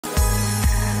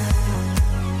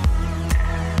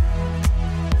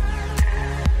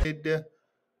ahead.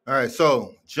 All right,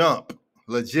 so jump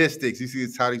logistics. You see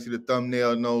the title, you see the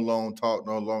thumbnail. No long talk,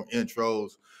 no long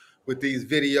intros. With these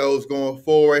videos going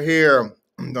forward here,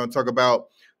 I'm going to talk about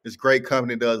this great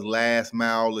company that does last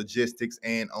mile logistics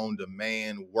and on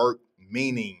demand work,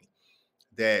 meaning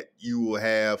that you will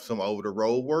have some over the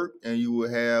road work and you will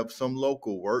have some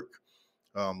local work.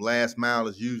 Last mile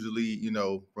is usually,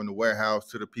 from the warehouse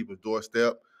to the people's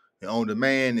doorstep. And on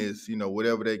demand is,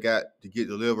 whatever they got to get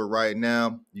delivered right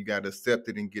now, you got to accept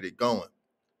it and get it going.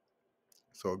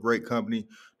 So a great company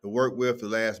to work with. The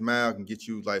last mile can get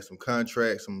you like some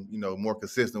contracts, some, more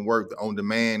consistent work. The on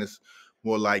demand is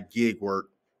more like gig work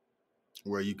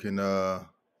where you can,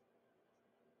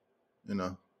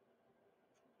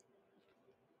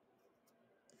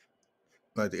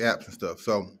 like the apps and stuff.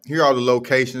 So here are the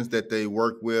locations that they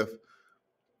work with.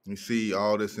 You see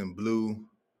all this in blue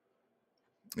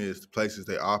is the places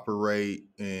they operate,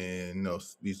 and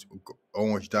these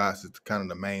orange dots is kind of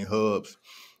the main hubs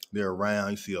they're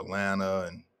around. You see Atlanta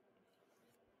and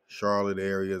Charlotte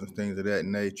areas and things of that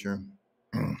nature.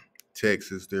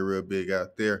 Texas, they're real big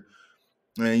out there.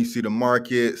 And you see the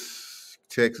markets: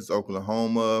 Texas,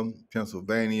 Oklahoma,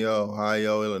 Pennsylvania,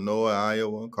 Ohio, Illinois,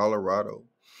 Iowa, Colorado.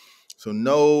 So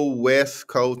no West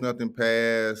Coast, nothing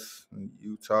past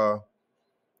Utah,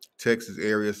 Texas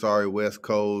area, West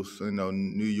Coast,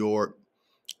 New York,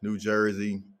 New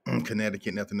Jersey,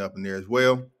 Connecticut, nothing up in there as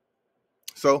well.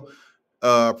 So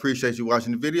appreciate you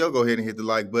watching the video. Go ahead and hit the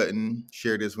like button,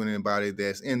 share this with anybody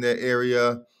that's in that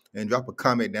area, and drop a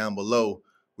comment down below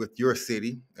with your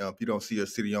city. If you don't see your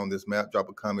city on this map, drop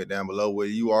a comment down below where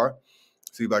you are.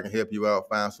 See if I can help you out,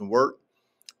 find some work.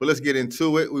 But let's get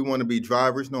into it. We want to be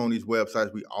drivers. On these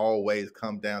websites, we always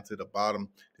come down to the bottom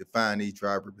to find these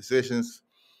driver positions.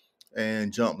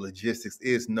 And Jump Logistics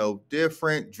is no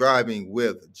different. Driving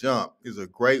with Jump is a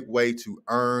great way to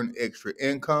earn extra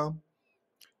income.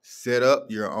 Set up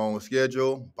your own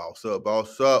schedule. Boss up,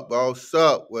 boss up, boss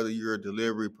up. Whether you're a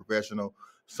delivery professional,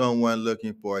 someone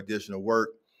looking for additional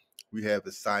work, we have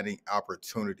exciting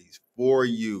opportunities for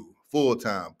you.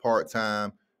 Full-time,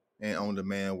 part-time, and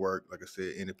on-demand work. Like I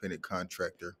said, independent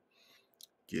contractor.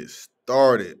 Get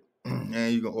started.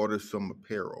 And you can order some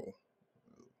apparel.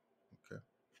 Okay.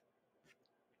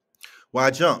 Why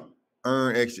Jump?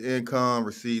 Earn extra income,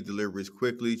 receive deliveries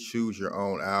quickly, choose your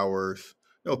own hours.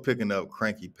 No picking up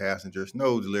cranky passengers,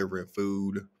 no delivering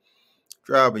food,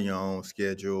 driving your own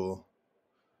schedule.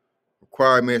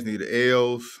 Requirements need the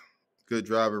L's, good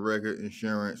driver record,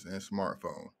 insurance, and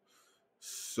smartphone.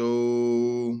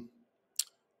 So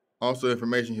also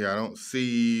information here, I don't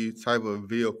see type of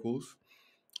vehicles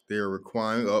they're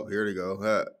requiring. Oh, here they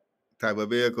go. Type of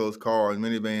vehicles: cars,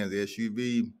 minivans,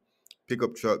 SUV,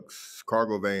 pickup trucks,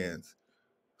 cargo vans.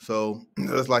 So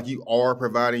it's like you are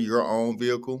providing your own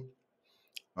vehicle.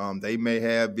 They may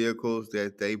have vehicles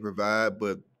that they provide,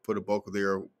 but for the bulk of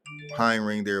their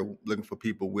hiring, they're looking for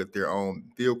people with their own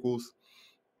vehicles.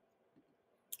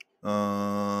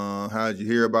 How did you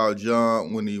hear about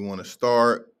Jump? When do you want to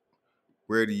start?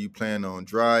 Where do you plan on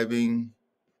driving?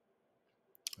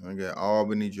 I got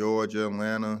Albany, Georgia,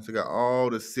 Atlanta. So I got all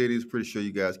the cities. Pretty sure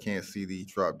you guys can't see these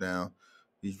drop down.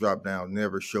 These drop downs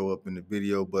never show up in the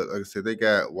video, but like I said, they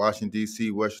got Washington,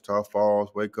 D.C., Wichita Falls,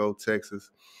 Waco,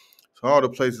 Texas. So all the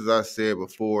places I said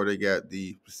before, they got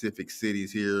the specific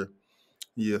cities here.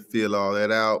 You fill all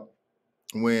that out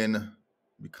when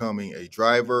becoming a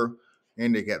driver.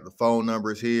 And they got the phone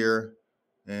numbers here.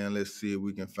 And let's see if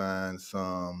we can find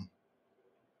some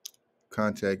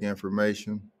contact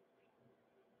information.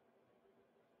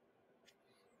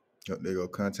 Oh, there you go,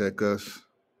 contact us.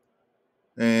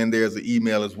 And there's an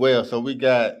email as well. So we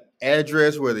got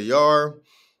address where they are.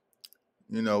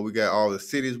 We got all the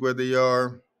cities where they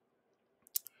are.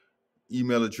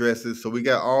 Email addresses. So we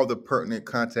got all the pertinent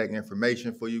contact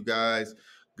information for you guys.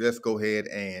 Let's go ahead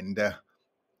and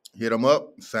hit them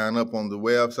up, sign up on the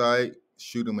website,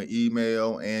 shoot them an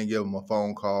email, and give them a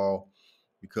phone call,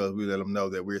 because we let them know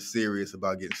that we're serious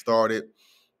about getting started.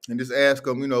 And just ask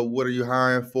them, what are you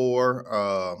hiring for?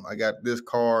 I got this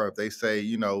car. If they say,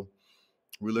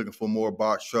 we're looking for more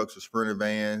box trucks or Sprinter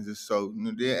vans, and so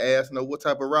then ask, what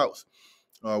type of routes,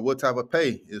 what type of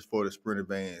pay is for the Sprinter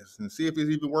vans, and see if it's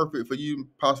even worth it for you to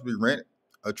possibly rent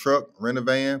a truck, rent a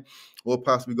van, or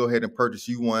possibly go ahead and purchase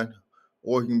you one.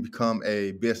 Or you can become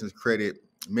a business credit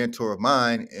mentor of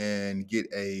mine and get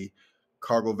a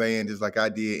cargo van just like I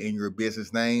did in your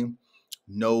business name.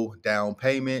 No down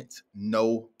payment,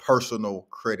 no personal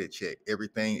credit check.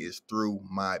 Everything is through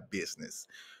my business.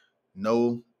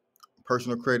 No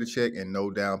personal credit check and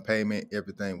no down payment.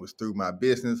 Everything was through my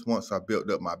business. Once I built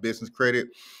up my business credit,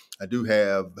 I do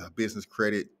have business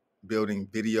credit building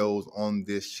videos on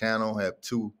this channel. I have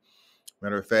two,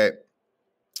 matter of fact.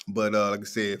 But like I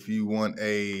said, if you want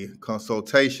a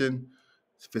consultation,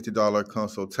 it's $50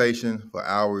 consultation for an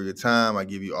hour of your time. I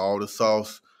give you all the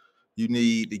sauce you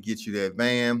need to get you that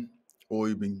van, or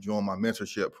you can join my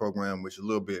mentorship program, which is a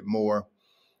little bit more.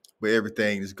 But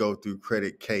everything just go through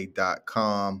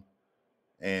creditkay.com,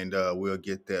 and we'll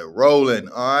get that rolling.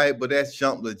 All right, but that's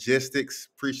Jump Logistics.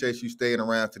 Appreciate you staying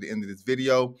around to the end of this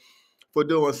video. For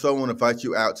doing so, I want to invite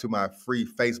you out to my free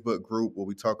Facebook group where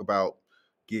we talk about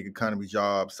gig economy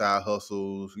jobs, side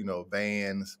hustles,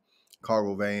 vans,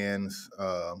 cargo vans,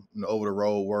 over the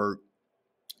road work,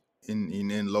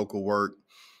 in local work,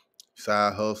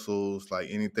 side hustles, like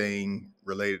anything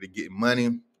related to getting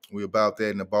money. We about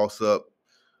that in the Boss Up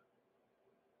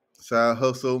Side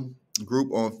Hustle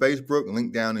group on Facebook.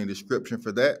 Link down in the description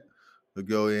for that. So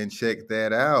go ahead and check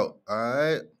that out.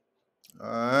 All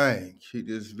right. Keep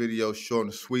this video short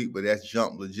and sweet, but that's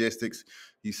Jump Logistics.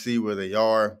 You see where they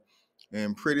are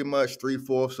in pretty much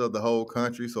 3/4 of the whole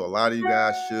country. So a lot of you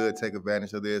guys should take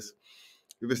advantage of this.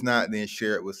 If it's not, then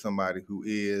share it with somebody who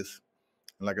is.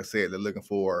 And like I said, they're looking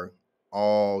for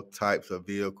all types of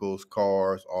vehicles,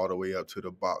 cars, all the way up to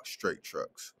the box straight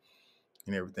trucks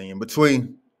and everything in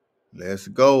between. Let's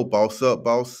go. Boss up,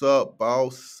 boss up,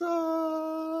 boss up.